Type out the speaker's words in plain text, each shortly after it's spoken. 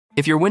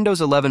If your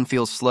Windows 11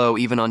 feels slow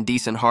even on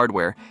decent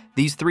hardware,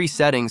 these 3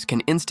 settings can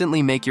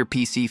instantly make your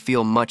PC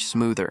feel much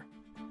smoother.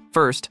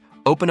 First,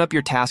 open up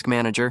your Task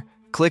Manager,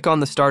 click on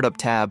the Startup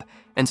tab,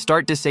 and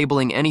start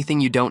disabling anything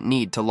you don't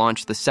need to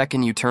launch the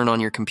second you turn on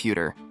your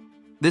computer.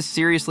 This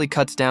seriously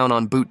cuts down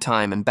on boot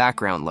time and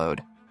background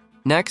load.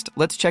 Next,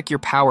 let's check your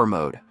power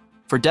mode.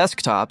 For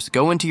desktops,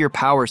 go into your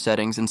power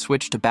settings and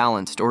switch to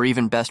balanced or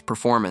even best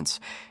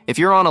performance. If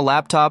you're on a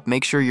laptop,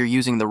 make sure you're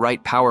using the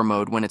right power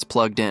mode when it's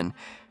plugged in.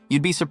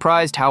 You'd be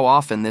surprised how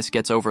often this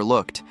gets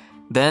overlooked.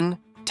 Then,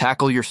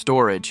 tackle your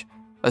storage.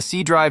 A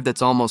C drive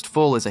that's almost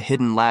full is a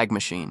hidden lag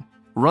machine.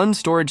 Run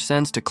Storage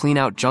Sense to clean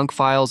out junk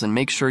files and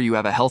make sure you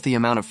have a healthy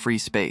amount of free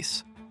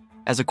space.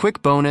 As a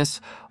quick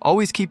bonus,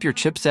 always keep your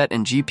chipset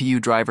and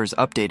GPU drivers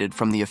updated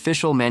from the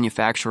official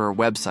manufacturer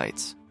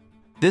websites.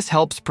 This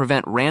helps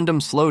prevent random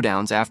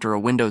slowdowns after a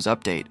Windows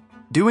update.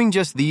 Doing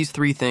just these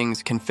 3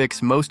 things can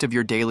fix most of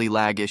your daily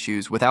lag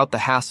issues without the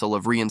hassle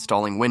of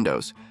reinstalling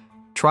Windows.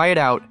 Try it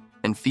out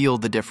and feel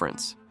the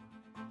difference.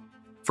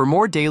 For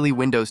more daily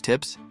Windows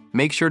tips,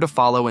 make sure to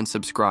follow and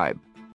subscribe.